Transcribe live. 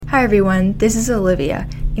Hi everyone, this is Olivia.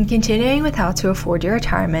 In continuing with how to afford your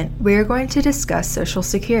retirement, we are going to discuss Social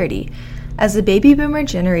Security. As the baby boomer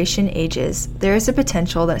generation ages, there is a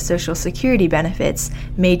potential that Social Security benefits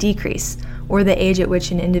may decrease, or the age at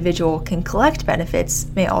which an individual can collect benefits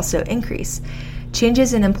may also increase.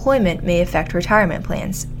 Changes in employment may affect retirement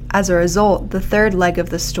plans. As a result, the third leg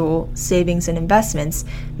of the stool, savings and investments,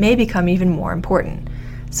 may become even more important.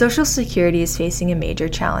 Social Security is facing a major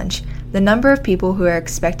challenge. The number of people who are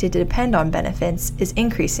expected to depend on benefits is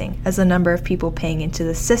increasing as the number of people paying into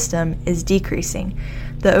the system is decreasing.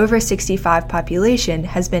 The over 65 population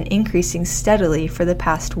has been increasing steadily for the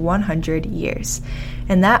past 100 years,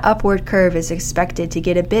 and that upward curve is expected to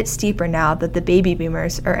get a bit steeper now that the baby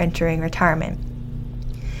boomers are entering retirement.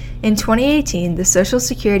 In 2018, the Social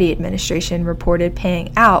Security Administration reported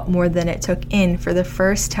paying out more than it took in for the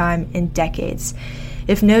first time in decades.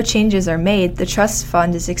 If no changes are made, the trust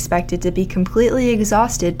fund is expected to be completely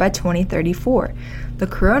exhausted by 2034. The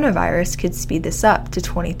coronavirus could speed this up to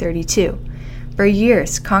 2032. For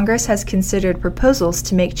years, Congress has considered proposals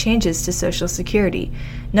to make changes to Social Security.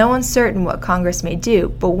 No one's certain what Congress may do,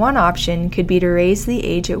 but one option could be to raise the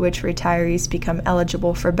age at which retirees become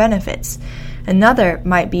eligible for benefits. Another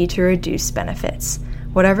might be to reduce benefits.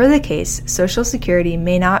 Whatever the case, Social Security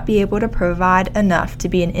may not be able to provide enough to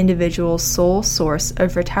be an individual's sole source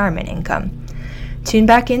of retirement income. Tune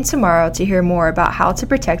back in tomorrow to hear more about how to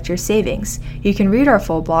protect your savings. You can read our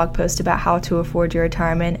full blog post about how to afford your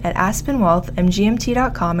retirement at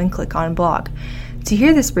aspenwealthmgmt.com and click on blog. To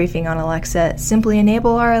hear this briefing on Alexa, simply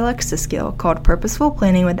enable our Alexa skill called Purposeful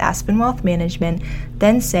Planning with Aspen Wealth Management,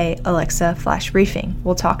 then say, Alexa, flash briefing.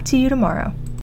 We'll talk to you tomorrow.